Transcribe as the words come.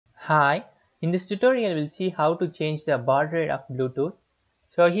Hi, in this tutorial we'll see how to change the baud rate of Bluetooth.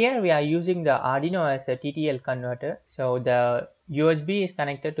 So here we are using the Arduino as a TTL converter. So the USB is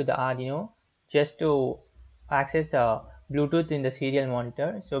connected to the Arduino just to access the Bluetooth in the serial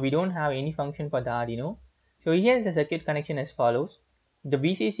monitor. So we don't have any function for the Arduino. So here's the circuit connection as follows. The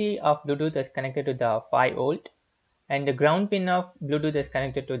VCC of Bluetooth is connected to the 5 volt and the ground pin of Bluetooth is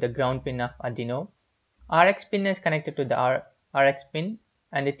connected to the ground pin of Arduino. RX pin is connected to the RX pin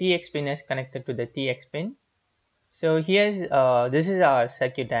and the TX pin is connected to the TX pin. So here's this is our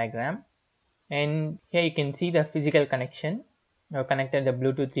circuit diagram, and here you can see the physical connection. I've connected the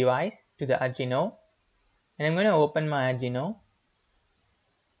Bluetooth device to the Arduino, and I'm going to open my Arduino.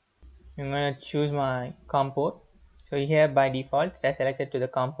 I'm going to choose my COM port. So here by default it is selected to the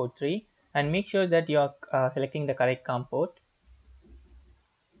COM port 3, and make sure that you are selecting the correct COM port.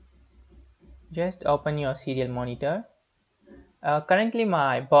 Just open your serial monitor. Currently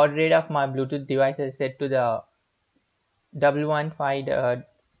my baud rate of my Bluetooth device is set to the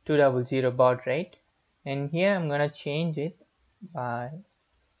 115-200 baud rate, and here I'm gonna change it by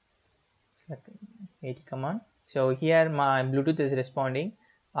 80 command. So here my Bluetooth is responding.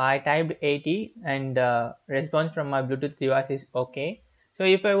 I typed 80 and the response from my Bluetooth device is okay. So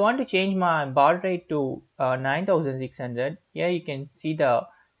if I want to change my baud rate to 9600, here you can see the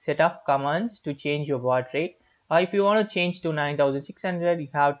set of commands to change your baud rate. If you want to change to 9600, you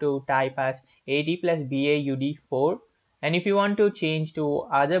have to type as 80 plus BAUD 4. And if you want to change to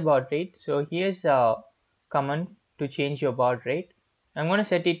other baud rate, so here's a command to change your baud rate. I'm going to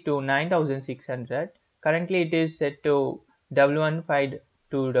set it to 9600. Currently it is set to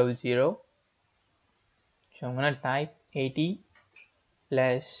 15200. So I'm going to type 80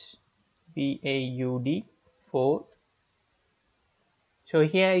 plus BAUD 4. So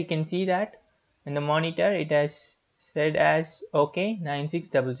here you can see that in the monitor it has said as OK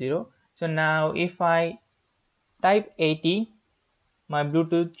 9600. So now if I type 80, my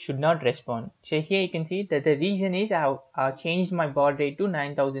Bluetooth should not respond. So here you can see that the reason is I've changed my baud rate to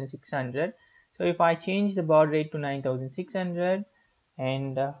 9600. So if I change the baud rate to 9600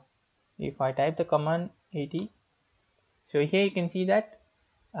 and if I type the command 80, so here you can see that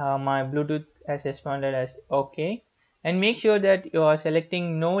my Bluetooth has responded as OK. And make sure that you are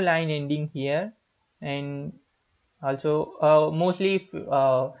selecting no line ending here, and also mostly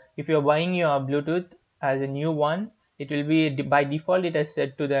if you're buying your Bluetooth as a new one, it will be by default it is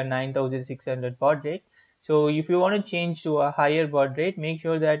set to the 9600 baud rate. So if you want to change to a higher baud rate, make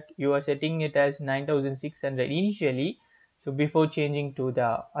sure that you are setting it as 9600 initially, so before changing to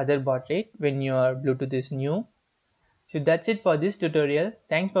the other baud rate when your Bluetooth is new. So that's it for this tutorial.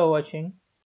 Thanks for watching.